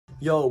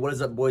Yo, what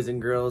is up, boys and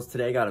girls?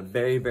 Today I got a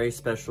very, very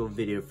special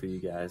video for you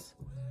guys.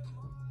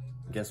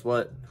 Guess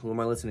what? Who am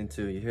I listening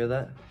to? You hear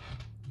that?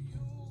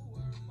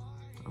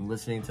 I'm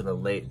listening to the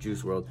late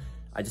Juice WRLD.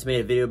 I just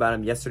made a video about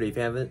him yesterday. If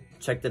you haven't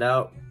checked it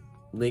out,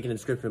 link in the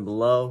description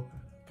below.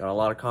 Got a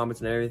lot of comments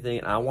and everything.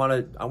 And I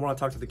wanna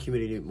talk to the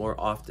community more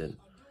often.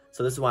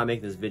 So this is why I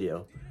make this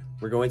video.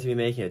 We're going to be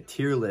making a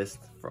tier list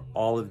for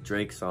all of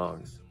Drake's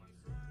songs.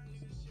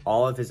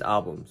 All of his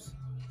albums.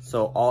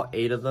 So all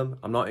 8 of them.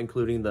 I'm not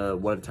including the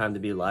What a Time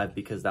to Be Alive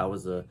because that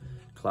was a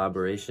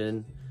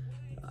collaboration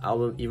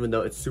album. Even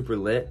though it's super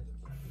lit,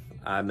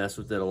 I mess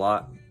with it a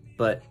lot.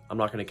 But I'm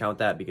not going to count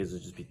that because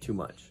it'd just be too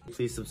much.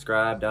 Please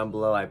subscribe down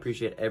below. I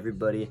appreciate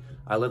everybody.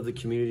 I love the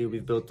community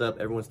we've built up.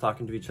 Everyone's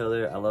talking to each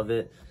other. I love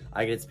it.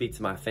 I get to speak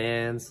to my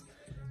fans.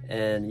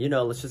 And, you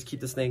know, let's just keep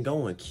this thing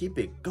going. Keep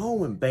it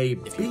going,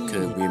 baby. If you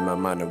could read my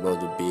mind, the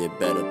world would be a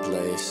better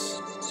place.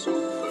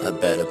 A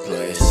better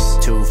place.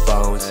 2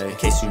 phones, in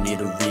case you need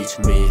to reach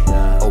me.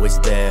 Always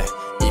there,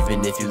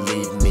 even if you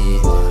leave me.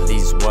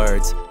 These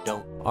words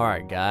don't.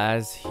 Alright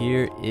guys,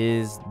 here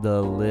is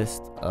the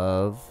list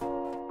of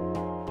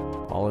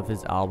all of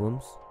his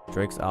albums,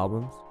 Drake's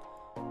albums.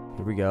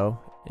 Here we go,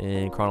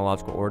 in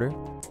chronological order.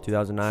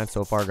 2009,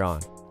 So Far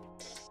Gone.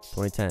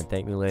 2010,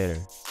 Thank Me Later.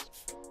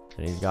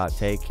 And he's got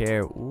Take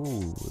Care.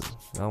 Ooh,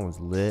 that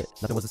one's lit.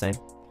 Nothing Was the Same.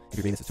 If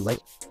you're reading this, it's too late.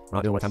 We're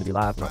not doing What Time to Be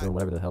Live. We're not doing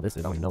whatever the hell this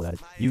is. I don't even know that.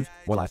 Use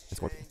More Life and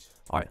Scorpion.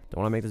 Alright,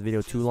 don't want to make this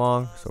video too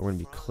long, so we're going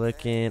to be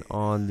clicking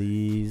on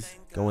these,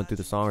 going through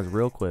the songs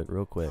real quick.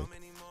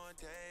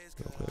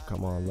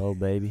 Come on, load,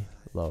 baby.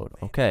 Load.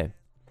 Okay.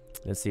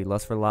 Let's see.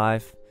 Lust for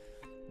Life.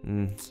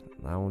 That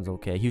one's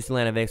okay. Houston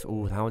Atlanta Vegas.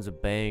 Ooh, that one's a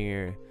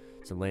banger.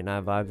 Some late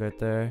night vibes right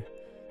there.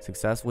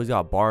 Successful. He's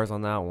got bars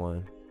on that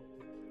one.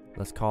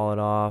 Let's Call It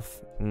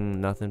Off.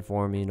 Nothing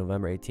For Me.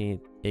 November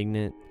 18th.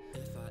 Ignorant.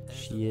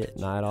 Shit.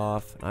 Night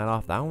Off.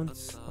 That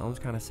one's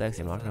kind of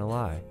sexy. I'm not gonna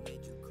lie.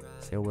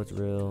 Say What's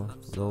Real.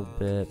 A little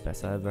bit.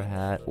 Best I Ever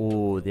Had.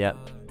 Ooh, yep.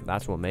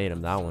 That's what made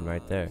him. That one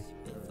right there.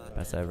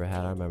 Best I Ever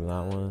Had. I remember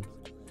that one.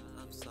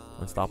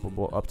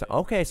 Unstoppable. Uptown.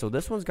 Okay, so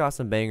this one's got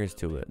some bangers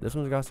to it.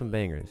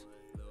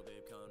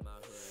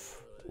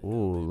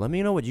 Ooh, let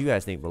me know what you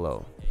guys think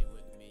below.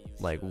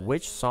 Like,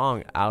 which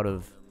song out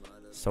of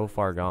So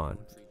Far Gone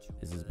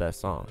is his best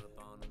song?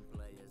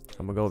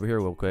 I'm gonna go over here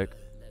real quick.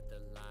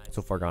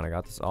 So Far Gone, I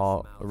got this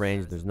all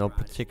arranged. There's no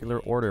particular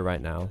order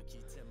right now.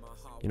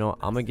 You know,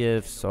 I'm gonna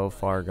give So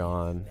Far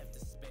Gone,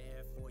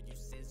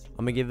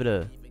 I'm gonna give it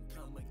a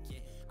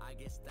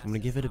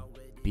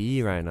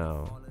B right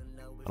now.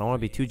 I don't want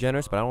to be too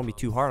generous, but I don't want to be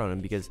too hard on him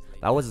because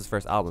that was his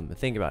first album. But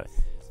think about it.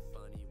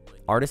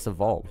 Artists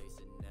evolve.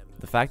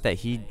 The fact that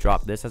he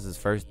dropped this as his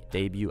first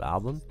debut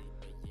album,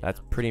 that's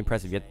pretty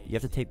impressive. You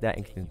have to take that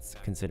in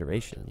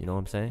consideration. You know what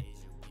I'm saying?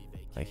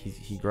 Like,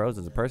 he grows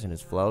as a person.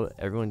 His flow,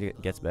 everyone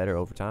gets better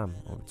over time.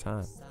 All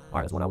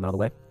right, that's one album out of the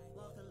way.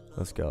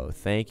 Let's go.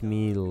 Thank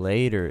Me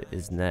Later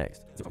is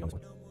next.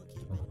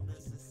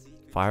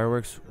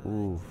 Fireworks.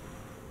 Ooh,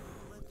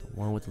 the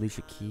one with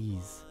Alicia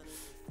Keys.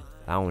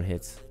 That one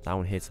hits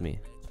me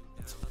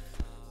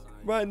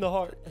right in the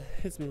heart.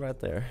 Hits me right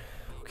there.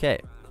 Okay,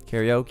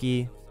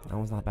 Karaoke. That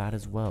one's not bad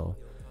as well.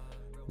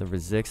 The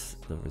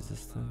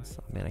Resistance.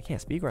 Oh, man, I can't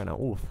speak right now.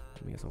 Oof.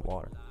 Let me get some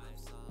water.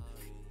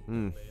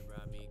 Some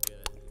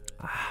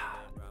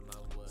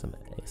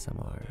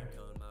ASMR.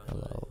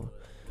 Hello.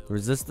 The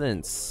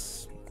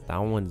Resistance. That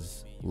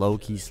one's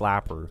low-key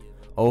slapper.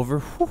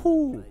 Over.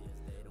 Woohoo.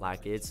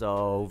 Like It's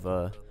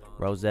Over.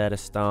 Rosetta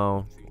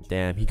Stone.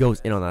 Damn, he goes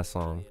in on that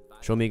song.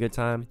 Show Me a Good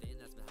Time.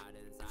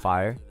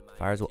 Fire's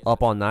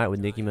Up All Night with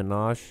Nicki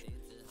Minaj.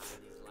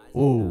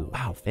 Ooh,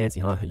 wow,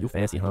 fancy, huh? You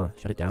fancy, huh?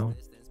 Shut it down.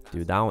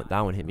 Dude, that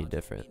one hit me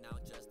different.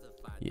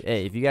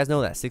 Hey, if you guys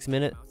know that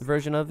 6-minute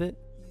version of it,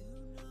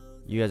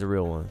 you guys are a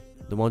real one.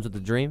 The ones with the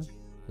dream,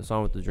 the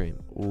song with the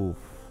dream. Ooh,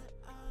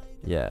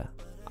 yeah.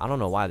 I don't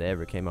know why they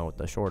ever came out with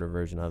the shorter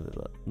version of it,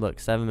 but look,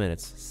 7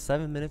 minutes.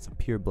 7 minutes of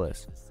pure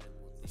bliss.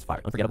 It's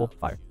fire. Unforgettable,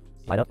 fire.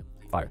 Light Up,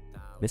 fire.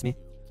 Miss Me.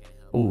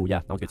 Oh yeah,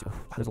 that was good too.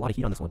 There's a lot of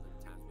heat on this one.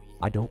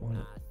 I don't want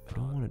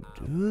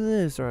to do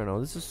this right now.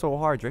 This is so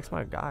hard. Drake's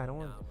my guy. I don't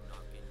want.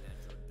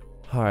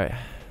 All right,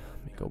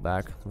 let me go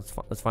back.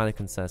 Let's find a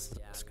consensus.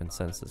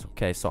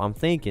 Okay, so I'm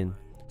thinking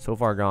So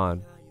Far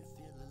Gone.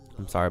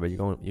 I'm sorry, but you're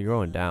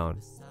going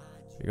down.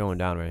 You're going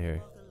down right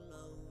here.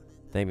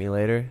 Thank Me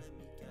Later.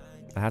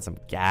 I had some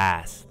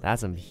gas. That had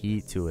some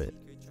heat to it.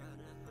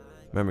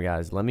 Remember,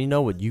 guys, let me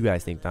know what you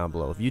guys think down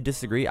below. If you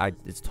disagree,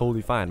 it's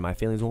totally fine. My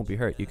feelings won't be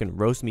hurt. You can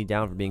roast me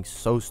down for being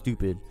so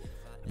stupid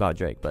about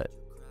Drake, but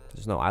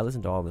just know I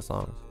listen to all the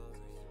songs.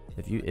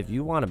 If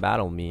you want to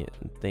battle me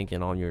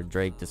thinking on your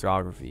Drake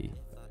discography,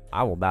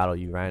 I will battle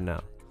you right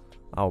now.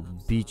 I'll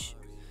beat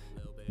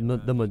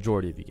the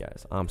majority of you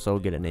guys. I'm so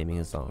good at naming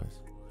his songs.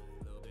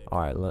 All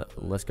right,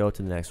 let's go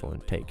to the next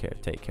one. Take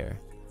Care.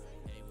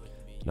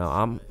 Now,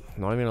 I'm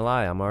not even gonna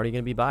lie. I'm already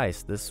gonna be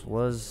biased. This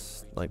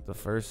was like the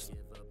first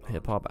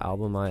hip-hop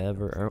album I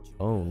ever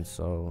owned,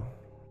 so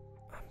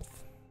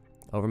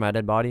Over My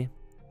Dead Body,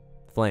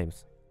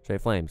 Flames,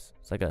 straight Flames.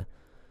 It's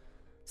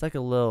It's like a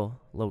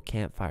little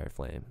campfire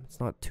flame. It's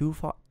not too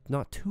hot,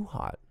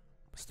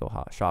 still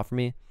hot. Shot for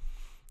me.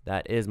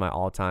 That is my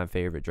all-time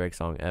favorite Drake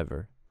song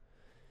ever.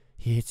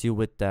 He hits you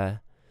with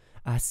that,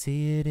 I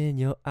see it in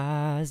your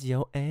eyes,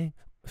 your aim.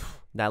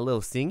 That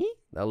little singy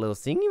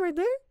right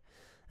there.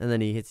 And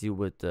then he hits you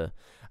with the,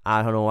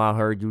 I don't know, I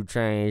heard you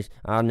change.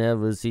 I'll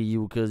never see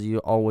you because you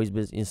always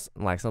busy,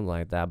 like something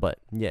like that. But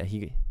yeah,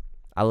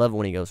 I love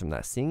when he goes from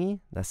that singy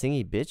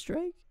bitch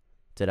Drake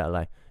to that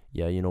like,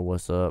 yeah, you know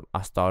what's up.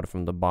 I started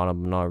from the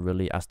bottom, but not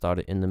really. I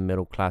started in the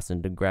middle class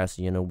in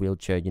Degrassi in a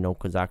wheelchair, you know,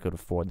 because I could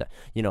afford that.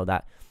 You know,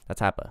 that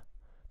type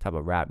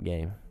of rap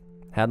game.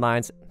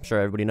 Headlines, I'm sure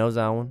everybody knows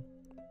that one.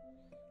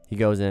 He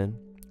goes in.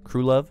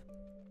 Crew Love.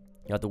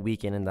 You got The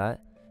Weeknd in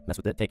that. Mess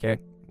With It, Take Care.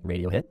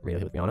 Radio hit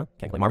with Rihanna.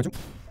 Can't Play Marvin.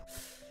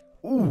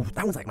 Ooh,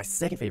 that one's like my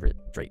second favorite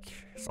Drake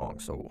song.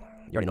 So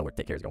you already know where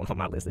Take Care is going on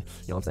my list. You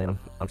know what I'm saying?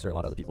 I'm sure a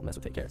lot of other people mess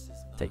with Take Care.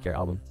 Take Care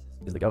album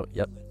is the GOAT.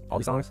 Yep. All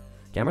these songs.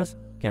 Cameras.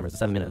 The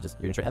 7-minute. Just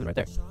you're in straight heaven right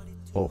there.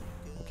 Oh,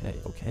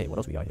 okay. What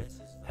else we got here?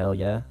 Hell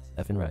yeah.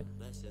 Effing right.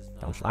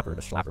 Down Slapper.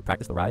 The Slapper.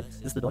 Practice the Ride. Is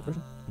this the dog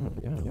version?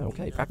 Yeah.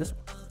 Okay. Practice.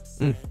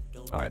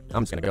 All right.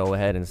 I'm just gonna go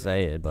ahead and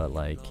say it, but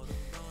like,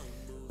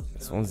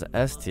 this one's an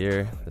S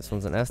tier.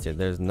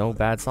 There's no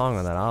bad song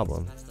on that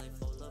album.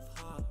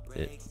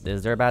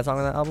 Is there a bad song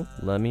on that album?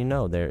 Let me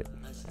know.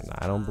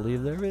 I don't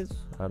believe there is.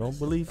 I don't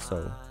believe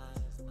so.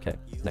 Okay,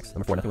 next.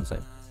 Number 4, nothing was the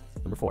same.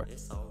 Number 4.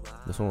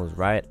 This one was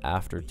right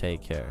after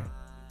Take Care.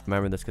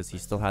 Remember this because he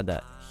still had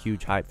that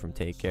huge hype from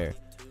Take Care.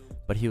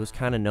 But he was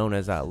kind of known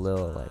as that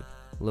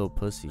little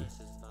pussy.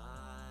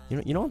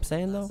 You know what I'm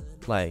saying though?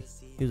 Like,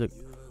 he was like,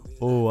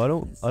 oh, I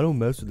don't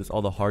mess with this.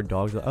 All the hard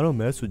dogs. I don't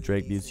mess with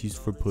Drake because he's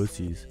for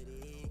pussies.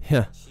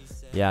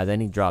 Yeah, then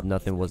he dropped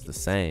Nothing Was the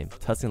Same.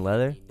 Tuscan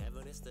Leather.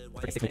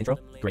 Freaking 6-minute intro.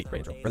 Great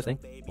intro. First thing,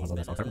 love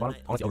that song. Start from the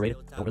bottom. Honestly, overrated.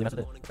 Don't really mess with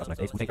it. That's nice.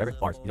 We'll take forever.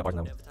 Bars. He's got bars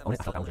in that one. Own it.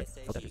 I felt that one great.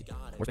 Felt that juicy.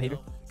 Worst behavior.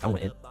 That one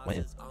went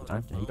in. Good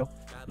time. There you go.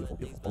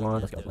 Beautiful. Hold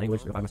on. Let's go.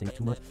 Language. If I'm saying that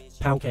too much.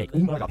 Pound cake.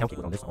 Ooh, I got pound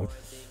cake on this song.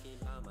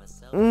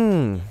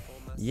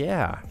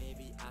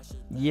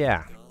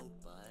 Yeah.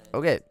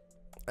 Okay.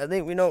 I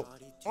think we know.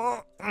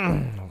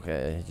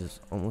 Okay.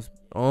 Just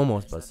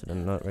almost busted a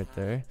nut right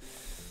there.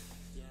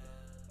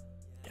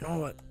 You know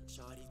what?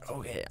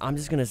 Okay. I'm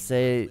just gonna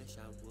say.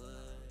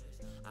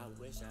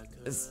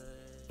 Does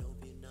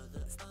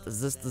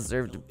this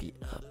deserve to be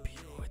up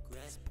here with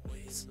these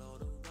boys?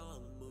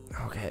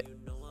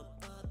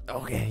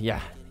 Okay,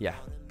 yeah.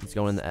 Let's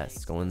go in the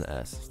S.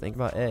 Think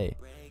about A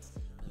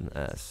and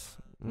S.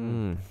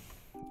 I'm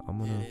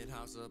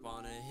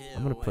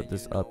gonna put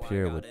this up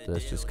here with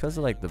this just because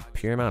of like the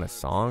pure amount of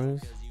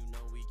songs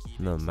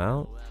and the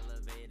amount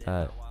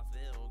that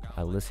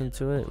I listened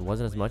to it. It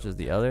wasn't as much as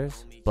the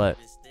others, but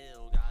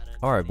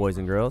alright, boys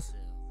and girls.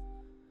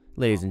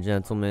 Ladies and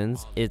gentlemen,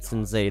 its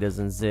and zetas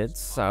and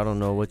zits. I don't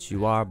know what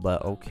you are,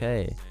 but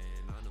okay.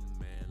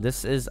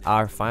 This is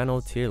our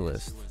final tier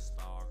list.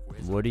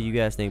 What do you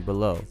guys think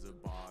below?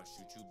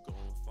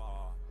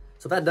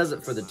 So that does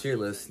it for the tier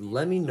list.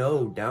 Let me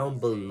know down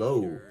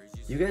below.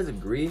 Do you guys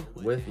agree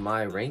with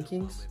my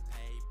rankings?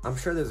 I'm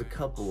sure there's a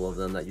couple of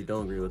them that you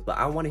don't agree with, but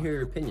I want to hear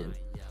your opinion.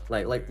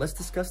 Like let's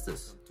discuss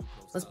this.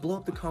 Let's blow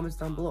up the comments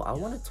down below. I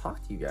want to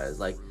talk to you guys.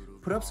 Like,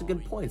 put up some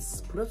good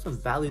points. Put up some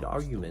valid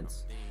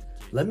arguments.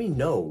 Let me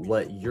know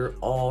what your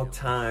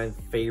all-time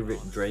favorite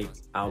Drake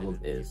album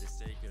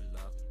is.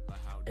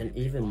 And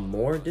even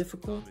more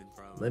difficult,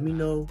 let me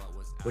know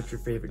what your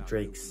favorite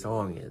Drake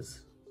song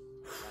is.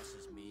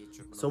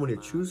 So many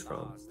to choose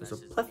from. There's a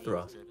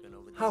plethora.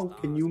 How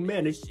can you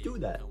manage to do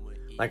that?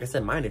 Like I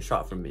said, mine is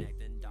shot from me.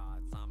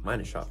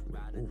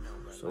 Ooh,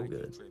 so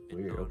good.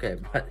 Weird. Okay,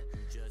 but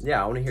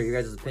yeah, I want to hear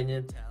your guys'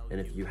 opinion. And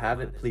if you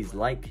haven't, please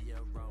like.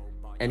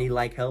 Any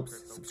like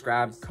helps.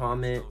 Subscribe,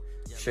 comment.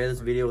 Share this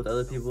video with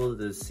other people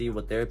to see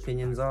what their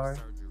opinions are.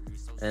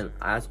 And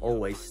as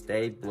always,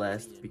 stay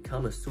blessed.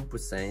 Become a Super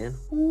Saiyan.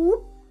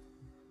 Whoop.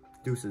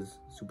 Deuces.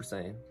 Super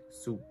Saiyan.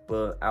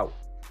 Super out.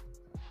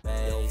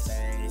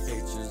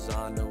 Pictures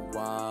on the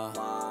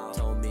wall.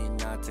 Told me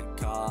not to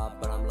call,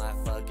 but I'm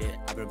like, fuck it.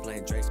 I've been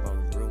playing Drake's my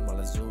room while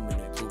I zoom in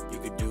the coupe. You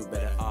could do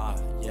better.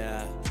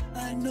 Yeah.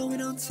 I know we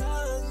don't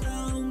talk.